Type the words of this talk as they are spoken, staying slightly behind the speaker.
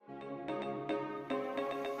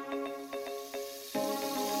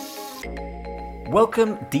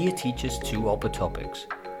Welcome, dear teachers, to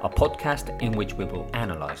OpoTopics, a podcast in which we will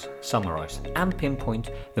analyze, summarize, and pinpoint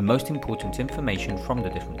the most important information from the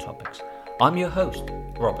different topics. I'm your host,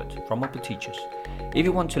 Robert from OpoTeachers. If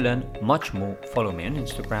you want to learn much more, follow me on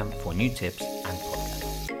Instagram for new tips and podcasts.